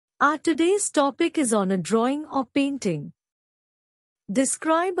Our today's topic is on a drawing or painting.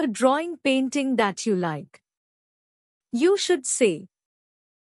 Describe a drawing painting that you like. You should say,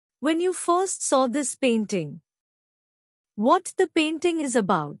 when you first saw this painting, what the painting is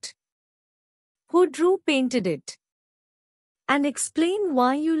about, who painted it, and explain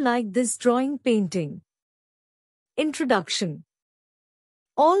why you like this drawing painting. Introduction.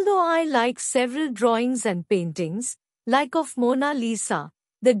 Although I like several drawings and paintings, like of Mona Lisa,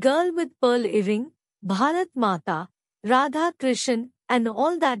 the girl with pearl earring, Bharat Mata, Radha Krishan, and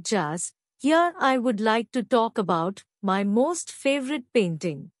all that jazz, here I would like to talk about my most favorite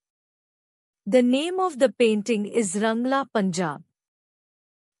painting. The name of the painting is Rangla Punjab.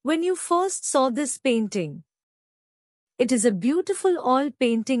 When you first saw this painting, it is a beautiful oil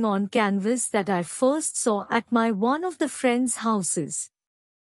painting on canvas that I first saw at my one of the friends' houses.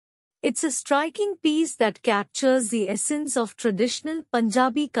 It's a striking piece that captures the essence of traditional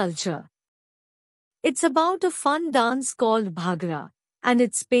Punjabi culture. It's about a fun dance called phagwara, and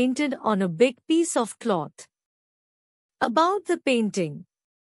it's painted on a big piece of cloth. About the painting.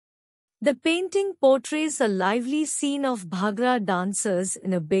 The painting portrays a lively scene of phagwara dancers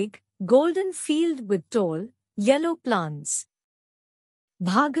in a big, golden field with tall, yellow plants.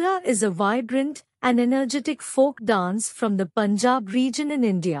 Phagwara is a vibrant and energetic folk dance from the Punjab region in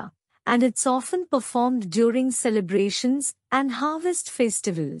India, and it's often performed during celebrations and harvest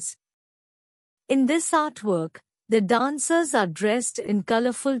festivals. In this artwork, the dancers are dressed in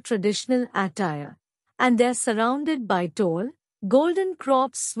colorful traditional attire, and they're surrounded by tall, golden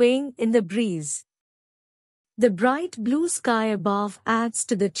crops swaying in the breeze. The bright blue sky above adds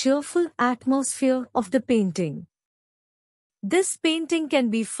to the cheerful atmosphere of the painting. This painting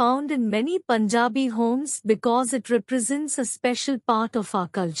can be found in many Punjabi homes because it represents a special part of our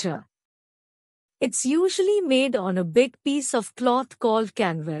culture. It's usually made on a big piece of cloth called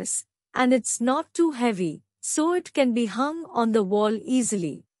canvas, and it's not too heavy, so it can be hung on the wall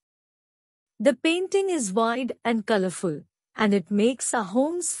easily. The painting is wide and colorful, and it makes our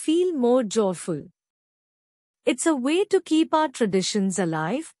homes feel more joyful. It's a way to keep our traditions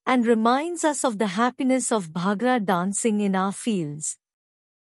alive and reminds us of the happiness of phagwara dancing in our fields.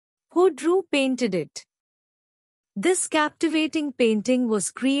 Who painted it? This captivating painting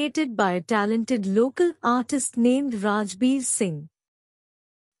was created by a talented local artist named Rajbir Singh.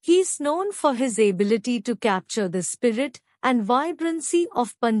 He's known for his ability to capture the spirit and vibrancy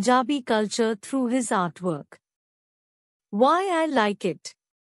of Punjabi culture through his artwork. Why I like it?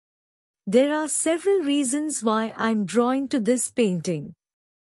 There are several reasons why I'm drawn to this painting.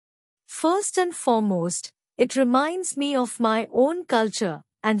 First and foremost, it reminds me of my own culture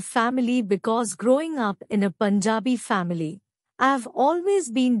and family because growing up in a Punjabi family, I've always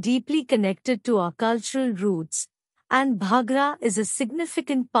been deeply connected to our cultural roots, and phagwara is a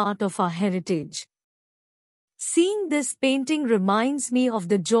significant part of our heritage. Seeing this painting reminds me of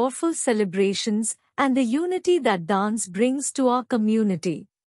the joyful celebrations and the unity that dance brings to our community.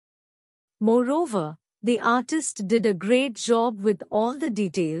 Moreover, the artist did a great job with all the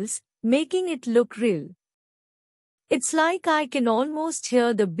details, making it look real. It's like I can almost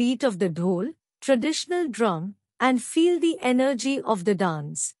hear the beat of the dhol, traditional drum, and feel the energy of the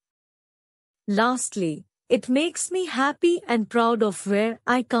dance. Lastly, it makes me happy and proud of where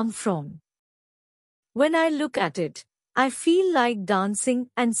I come from. When I look at it, I feel like dancing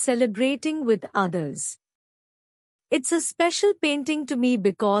and celebrating with others. It's a special painting to me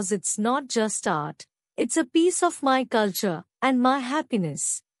because it's not just art, it's a piece of my culture and my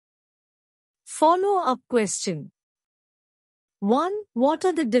happiness. Follow-up question. 1. What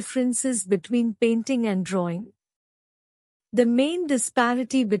are the differences between painting and drawing? The main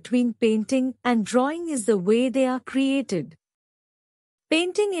disparity between painting and drawing is the way they are created.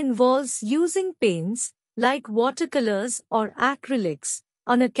 Painting involves using paints, like watercolors or acrylics,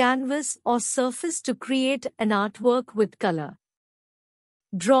 on a canvas or surface to create an artwork with color.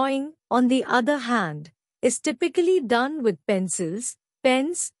 Drawing, on the other hand, is typically done with pencils,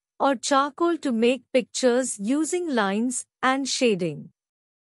 pens, or charcoal to make pictures using lines and shading.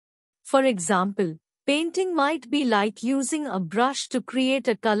 For example, painting might be like using a brush to create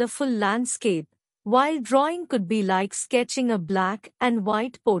a colorful landscape, while drawing could be like sketching a black and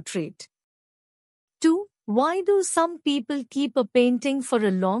white portrait. 2. Why do some people keep a painting for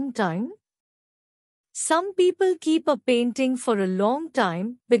a long time? Some people keep a painting for a long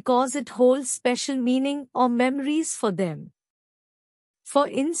time because it holds special meaning or memories for them. For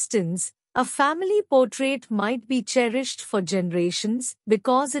instance, a family portrait might be cherished for generations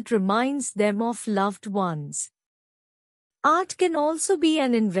because it reminds them of loved ones. Art can also be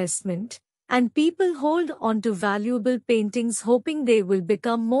an investment, and people hold on to valuable paintings hoping they will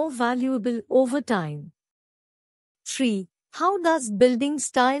become more valuable over time. 3. How does building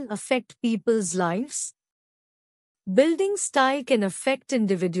style affect people's lives? Building style can affect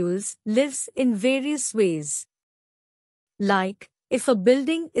individuals' lives in various ways. Like, if a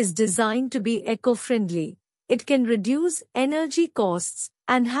building is designed to be eco-friendly, it can reduce energy costs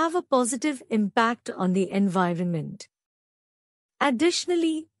and have a positive impact on the environment.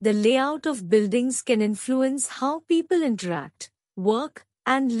 Additionally, the layout of buildings can influence how people interact, work,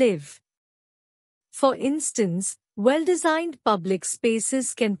 and live. For instance, well-designed public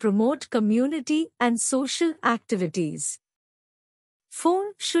spaces can promote community and social activities.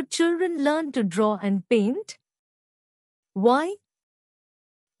 4. Should children learn to draw and paint? Why?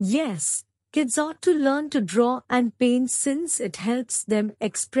 Yes, kids ought to learn to draw and paint since it helps them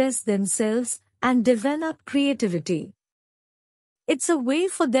express themselves and develop creativity. It's a way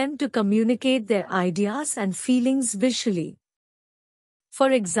for them to communicate their ideas and feelings visually.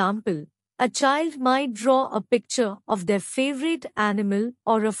 For example, a child might draw a picture of their favorite animal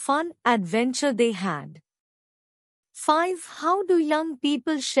or a fun adventure they had. 5. How do young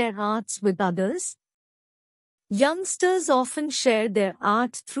people share arts with others? Youngsters often share their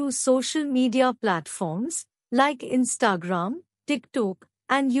art through social media platforms like Instagram, TikTok,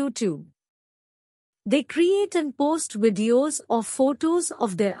 and YouTube. They create and post videos or photos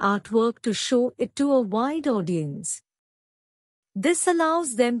of their artwork to show it to a wide audience. This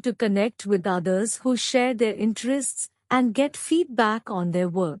allows them to connect with others who share their interests and get feedback on their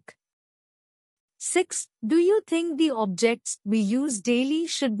work. 6. Do you think the objects we use daily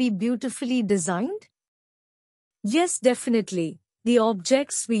should be beautifully designed? Yes, definitely. The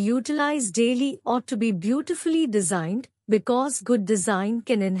objects we utilize daily ought to be beautifully designed because good design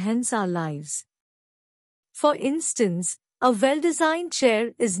can enhance our lives. For instance, a well-designed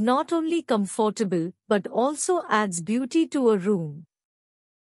chair is not only comfortable but also adds beauty to a room.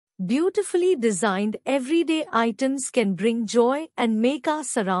 Beautifully designed everyday items can bring joy and make our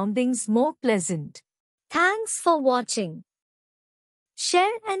surroundings more pleasant. Thanks for watching.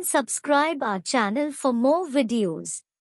 Share and subscribe our channel for more videos.